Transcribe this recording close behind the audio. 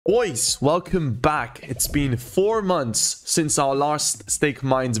Boys, welcome back. It's been 4 months since our last Stake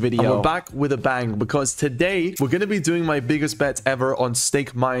Mines video. And we're back with a bang because today we're going to be doing my biggest bet ever on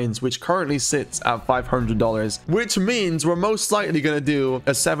Stake Mines, which currently sits at $500, which means we're most likely going to do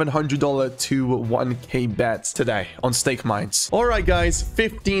a $700 to 1k bet today on Stake Mines. All right, guys,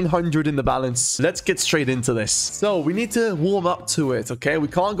 1500 in the balance. Let's get straight into this. So we need to warm up to it, okay? We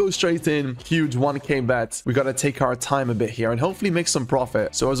can't go straight in huge 1k bet. We got to take our time a bit here and hopefully make some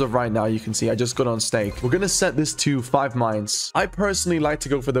profit. So as of right now, you can see I just got on stake. We're gonna set this to 5 mines. I personally like to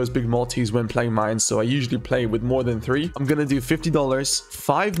go for those big multis when playing mines, so I usually play with more than 3. I'm gonna do $50,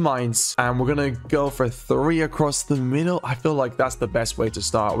 5 mines, and we're gonna go for 3 across the middle. I feel like that's the best way to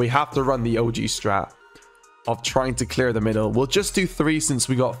start. We have to run the OG strat of trying to clear the middle. We'll just do 3 since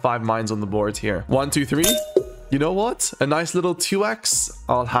we got 5 mines on the board here. 1 2 3. You know what? A nice little 2x.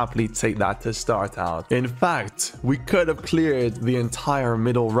 I'll happily take that to start out. In fact, we could have cleared the entire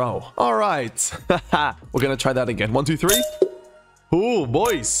middle row. All right. We're going to try that again. 1, 2, 3. Ooh,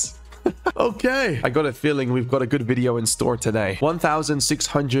 boys. Okay, I got a feeling we've got a good video in store today.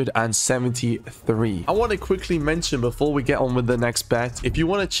 1673. I want to quickly mention before we get on with the next bet, if you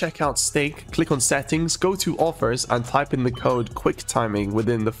want to check out Stake, click on settings, go to offers and type in the code quick timing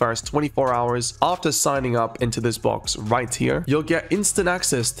within the first 24 hours after signing up into this box right here. You'll get instant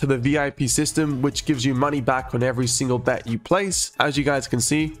access to the VIP system, which gives you money back on every single bet you place. As you guys can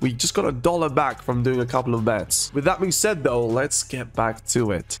see, we just got $1 back from doing a couple of bets. With that being said though, let's get back to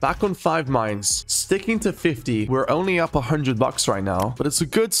it. Back on 5 mines, sticking to 50. We're only up $100 right now, but it's a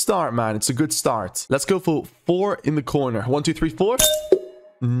good start, man. It's a good start. Let's go for 4 in the corner. 1 2 3 4.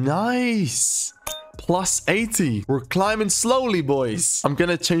 Nice. Plus 80. We're climbing slowly, boys. I'm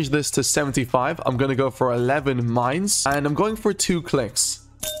gonna change this to 75. I'm gonna go for 11 mines and I'm going for 2 clicks.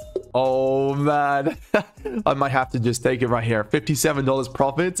 Oh man, I might have to just take it right here. $57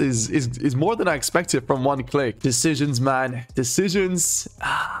 profit is more than I expected from 1 click. Decisions, man. Decisions.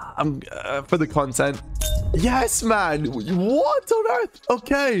 For the content. Yes, man. What on earth?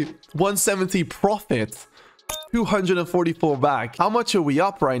 Okay. 170 profit. 244 back. How much are we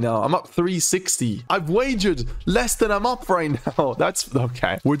up right now? I'm up 360. I've wagered less than I'm up right now. That's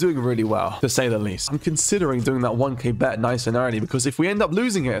okay. We're doing really well, to say the least. I'm considering doing that 1k bet nice and early because if we end up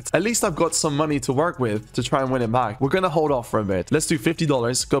losing it, at least I've got some money to work with to try and win it back. We're gonna hold off for a bit. Let's do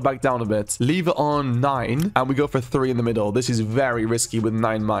 $50, go back down a bit, leave it on 9, and we go for 3 in the middle. This is very risky with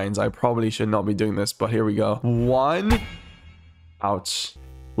 9 mines. I probably should not be doing this, but here we go. 1. Ouch.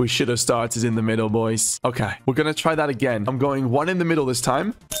 We should have started in the middle, boys. Okay, we're gonna try that again. I'm going 1 in the middle this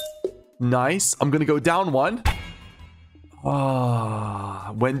time. Nice. I'm gonna go down 1.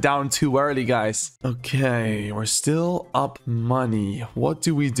 Went down too early, guys. Okay, we're still up money. What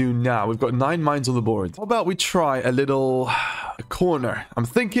do we do now? We've got 9 mines on the board. How about we try a little corner? I'm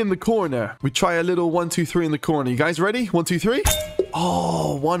thinking the corner. We try a little 1 2 3 in the corner. You guys ready? 1 2 3.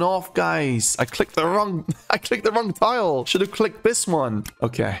 Oh, 1 off, guys. I clicked the wrong tile. Should have clicked this one.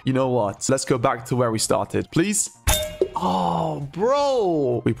 Okay, you know what? Let's go back to where we started, please. Oh,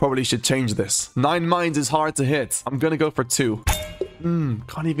 bro. We probably should change this. 9 mines is hard to hit. I'm gonna go for 2.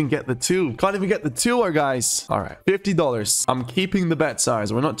 Can't even get the 2. Can't even get the 2, guys. All right, $50. I'm keeping the bet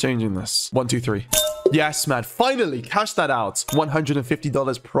size. We're not changing this. 1 2 3. Yes, man. Finally, cash that out.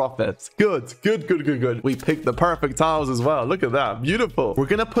 $150 profit. Good. We picked the perfect tiles as well. Look at that. Beautiful. We're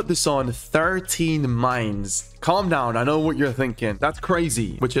going to put this on 13 mines. Calm down. I know what you're thinking. That's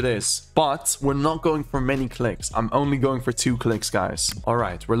crazy, which it is. But we're not going for many clicks. I'm only going for 2 clicks, guys. All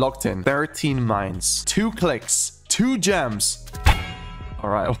right. We're locked in. 13 mines. 2 clicks. 2 gems. All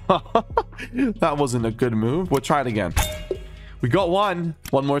right. That wasn't a good move. We'll try it again. We got 1.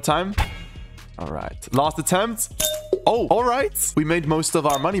 1 more time. All right, last attempt. Oh, all right. We made most of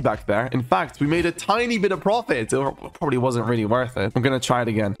our money back there. In fact, we made a tiny bit of profit. It probably wasn't really worth it. I'm gonna try it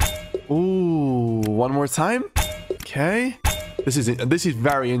again. Ooh, 1 more time. Okay, this is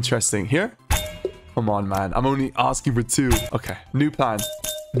very interesting here. Come on, man. I'm only asking for 2. Okay, new plan.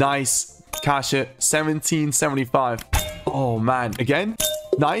 Nice. Cash it. 1775. Oh man, again.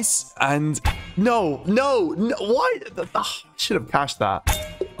 Nice. And no. Why? I should have cashed that.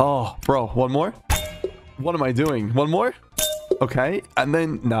 Oh, bro, 1 more? What am I doing? 1 more? Okay, and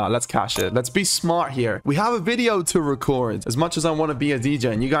then, nah, let's cash it. Let's be smart here. We have a video to record. As much as I want to be a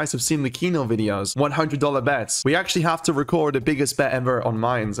DJ, and you guys have seen the Kino videos, $100 bets. We actually have to record the biggest bet ever on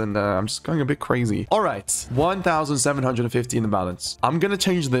mines, and I'm just going a bit crazy. All right, 1,750 in the balance. I'm going to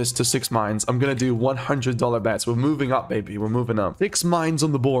change this to 6 mines. I'm going to do $100 bets. We're moving up, baby. We're moving up. 6 mines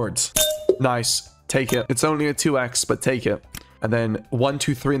on the board. Nice. Take it. It's only a 2x, but take it. And then 1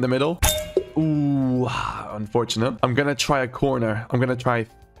 2 3 in the middle. Ooh, unfortunate. I'm gonna try a corner. I'm gonna try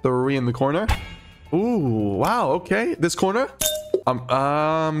 3 in the corner. Ooh, wow. Okay. This corner.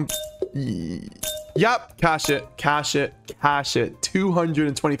 Yep. Cash it. Cash it. Cash it.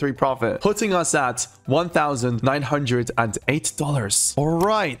 223 profit. Putting us at $1,908. All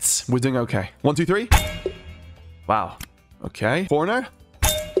right. We're doing okay. 1, 2, 3. Wow. Okay. Corner.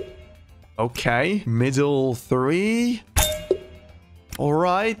 Okay. Middle 3. All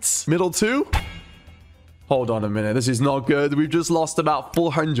right. Middle 2. Hold on a minute. This is not good. We've just lost about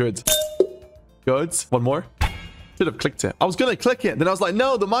 400. Good. One more. Should have clicked it. I was gonna click it. Then I was like,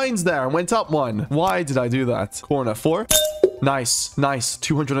 no, the mine's there. And went up 1. Why did I do that? Corner 4. Nice. Nice.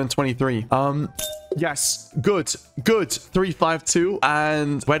 223. Yes. Good. Good. 352.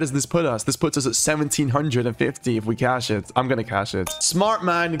 And where does this put us? This puts us at 1,750 if we cash it. I'm gonna cash it. Smart,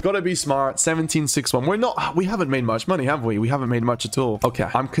 man. Gotta be smart. 1761. We haven't made much money, have we? We haven't made much at all. Okay.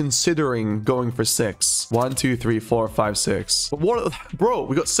 I'm considering going for 6. 1, 2, 3, 4, 5, 6. But bro,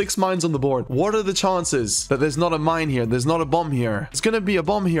 we got 6 mines on the board. What are the chances that there's not a mine here? There's not a bomb here. It's gonna be a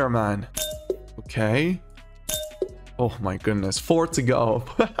bomb here, man. Okay. Oh my goodness. 4 to go.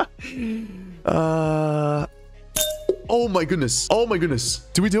 Oh my goodness. Oh my goodness.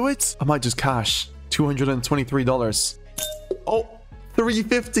 Do we do it? I might just cash. $223. Oh,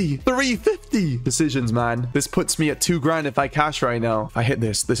 350. 350. Decisions, man. This puts me at 2 grand if I cash right now. If I hit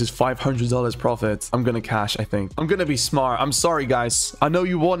this, this is $500 profit. I'm gonna cash, I think. I'm gonna be smart. I'm sorry, guys. I know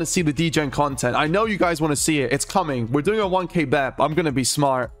you want to see the DGen content. I know you guys want to see it. It's coming. We're doing a 1K bet. I'm gonna be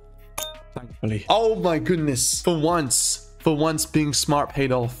smart. Thankfully. Oh my goodness. For once being smart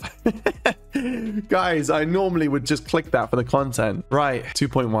paid off. Guys, I normally would just click that for the content. Right,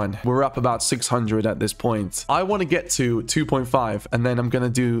 2.1. We're up about 600 at this point. I want to get to 2.5 and then I'm gonna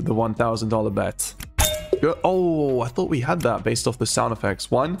do the $1,000 bet. Oh, I thought we had that based off the sound effects.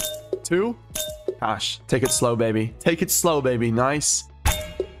 1, 2, cash. Take it slow, baby. Take it slow, baby. Nice.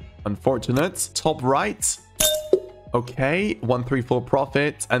 Unfortunate. Top right. Okay, 134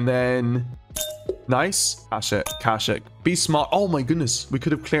 profit, and then nice. Cash it, cash it. Be smart. Oh my goodness, we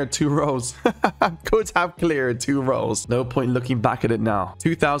could have cleared 2 rows. Could have cleared 2 rows. No point looking back at it now.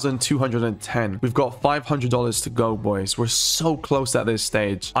 2,210. We've got $500 to go, boys. We're so close at this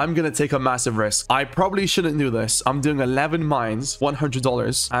stage. I'm gonna take a massive risk. I probably shouldn't do this. I'm doing 11 mines,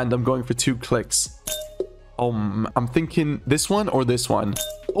 $100, and I'm going for 2 clicks. I'm thinking this one or this one.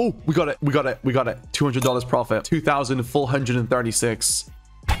 Oh, we got it. We got it. We got it. $200 profit. 2,436.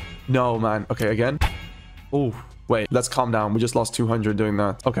 No, man. Okay, again. Oh, wait. Let's calm down. We just lost 200 doing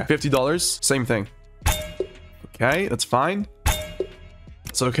that. Okay, $50. Same thing. Okay, that's fine.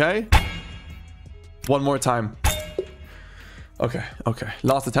 It's okay. One more time. Okay, okay.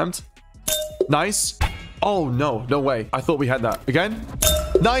 Last attempt. Nice. Oh, no. No way. I thought we had that. Again.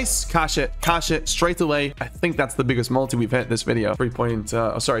 Nice. Cash it. Cash it straight away. I think that's the biggest multi we've hit this video.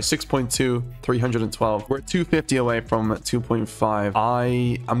 6.2, 312. We're 250 away from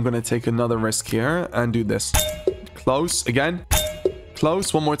 2.5. I'm going to take another risk here and do this. Close again.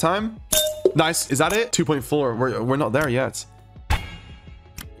 Close. One more time. Nice. Is that it? 2.4. We're not there yet.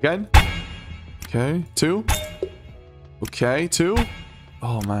 Again. Okay. 2. Okay. 2.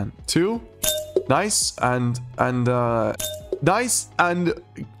 Oh, man. 2. Nice. And nice. And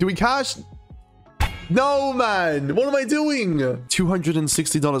do we cash? No, man. What am I doing?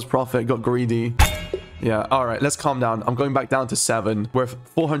 $260 profit. Got greedy. Yeah. All right. Let's calm down. I'm going back down to 7. We're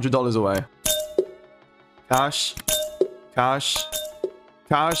 $400 away. Cash. Cash.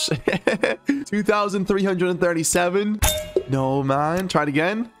 Cash. 2,337. No, man. Try it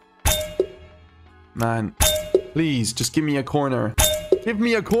again. Man. Please, just give me a corner. Give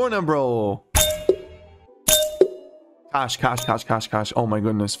me a corner, bro. Cash, cash, cash, cash, cash. Oh my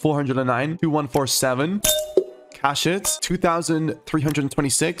goodness. 409. 2147. Cash it.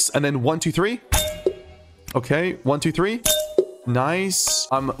 2,326. And then 1, 2, 3. Okay. 1, 2, 3. Nice.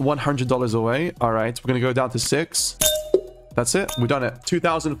 I'm $100 away. All right. We're going to go down to 6. That's it. We've done it.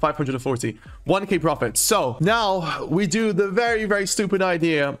 2,540. 1K profit. So now we do the very, very stupid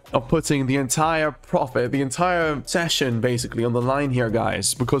idea of putting the entire profit, the entire session basically on the line here,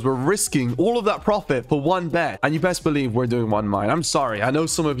 guys, because we're risking all of that profit for 1 bet. And you best believe we're doing 1 mine. I'm sorry. I know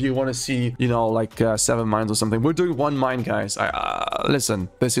some of you want to see, you know, like 7 mines or something. We're doing 1 mine, guys. Listen,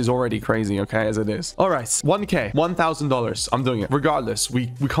 this is already crazy, okay, as it is. All right. 1K, $1,000. I'm doing it. Regardless, we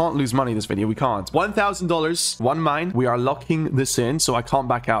can't lose money this video. We can't. $1,000, 1 mine. We are locking this in, so I can't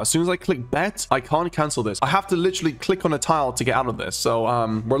back out. As soon as I click bet, I can't cancel this. I have to literally click on a tile to get out of this. So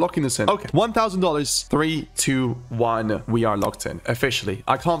we're locking this in. Okay, $1,000. 3, 2, 1. We are locked in officially.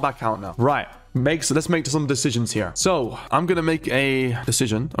 I can't back out now. Right. let's make some decisions here. So I'm gonna make a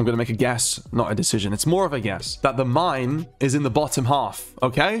decision. I'm gonna make a guess, not a decision. It's more of a guess that the mine is in the bottom half.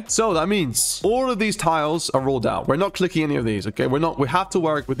 Okay, so that means all of these tiles are rolled out. We're not clicking any of these. Okay, we have to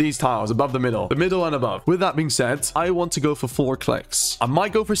work with these tiles above the middle and above. With that being said, I want to go for 4 clicks. I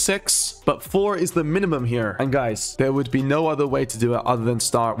might go for 6, but 4 is the minimum here. And guys, there would be no other way to do it other than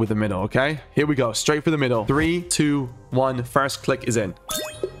start with the middle. Okay, here we go, straight for the middle. 3, 2, 1. First click is in.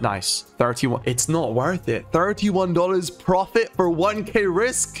 Nice. 31. It's not worth it. $31 profit for 1k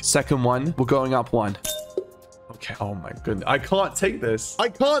risk. Second one, we're going up 1. Okay. Oh my goodness. I can't take this. I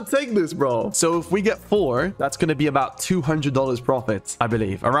can't take this, bro. So if we get 4, that's going to be about $200 profit, I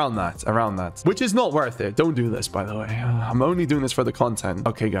believe. Around that. Which is not worth it. Don't do this, by the way. I'm only doing this for the content.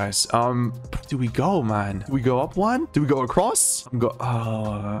 Okay, guys. Do we go, man? Do we go up 1? Do we go across? I'm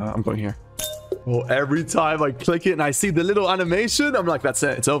going here. Well, every time I click it and I see the little animation, I'm like, that's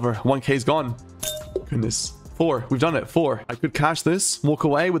it. It's over. 1k's gone. Goodness. 4. We've done it. 4. I could cash this, walk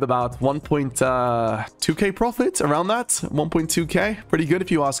away with about 1.2k profit, around that. 1.2k. Pretty good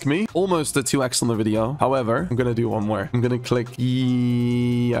if you ask me. Almost a 2x on the video. However, I'm going to do one more. I'm going to click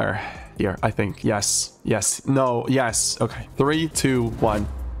here. Here, I think. Yes. Yes. No. Yes. Okay. 3, 2, 1.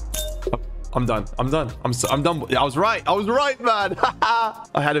 I'm done. I'm done. I'm done. I was right. I was right, man.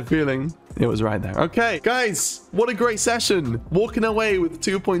 I had a feeling it was right there. Okay, guys, what a great session. Walking away with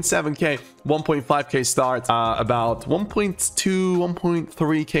 2.7k, 1.5k start, about 1.2,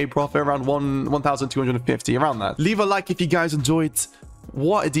 1.3k profit, around 1,250, around that. Leave a like if you guys enjoyed.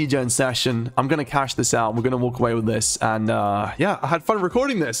 What a DJing session. I'm gonna cash this out. We're gonna walk away with this, and yeah, I had fun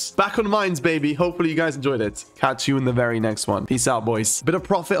recording this. Back on mines, baby. Hopefully you guys enjoyed it. Catch you in the very next one. Peace out, boys. Bit of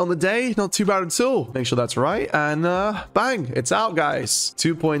profit on the day, not too bad at all. Make sure that's right, and bang, it's out, guys.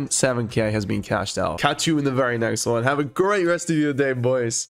 2.7k has been cashed out. Catch you in the very next one. Have a great rest of your day, boys.